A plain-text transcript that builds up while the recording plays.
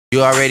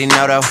You already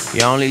know though,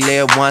 you only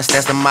live once,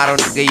 that's the motto,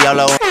 nigga,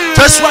 YOLO.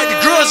 That's right, the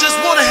girls just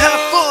wanna have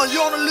fun,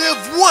 you only live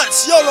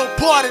once. YOLO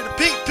party, the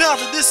Pink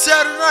Panther this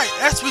Saturday night.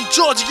 ASHBURN,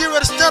 Georgia, get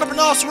ready to stand up in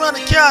all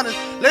surrounding counties.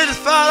 Ladies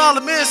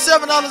 $5, men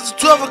 $7 at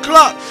 12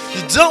 o'clock.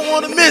 You don't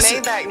wanna miss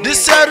it. This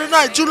Saturday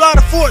night, July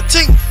the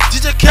 14th,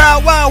 DJ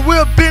Y.O.L.O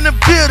will be in the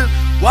building.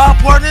 Wild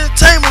Party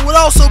Entertainment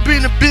will also be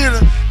in the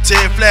building.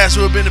 Ted Flash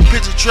will be in the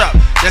picture trap.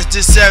 That's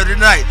this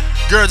Saturday night.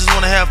 Girls just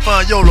wanna have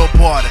fun, YOLO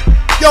party.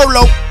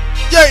 YOLO,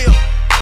 yeah.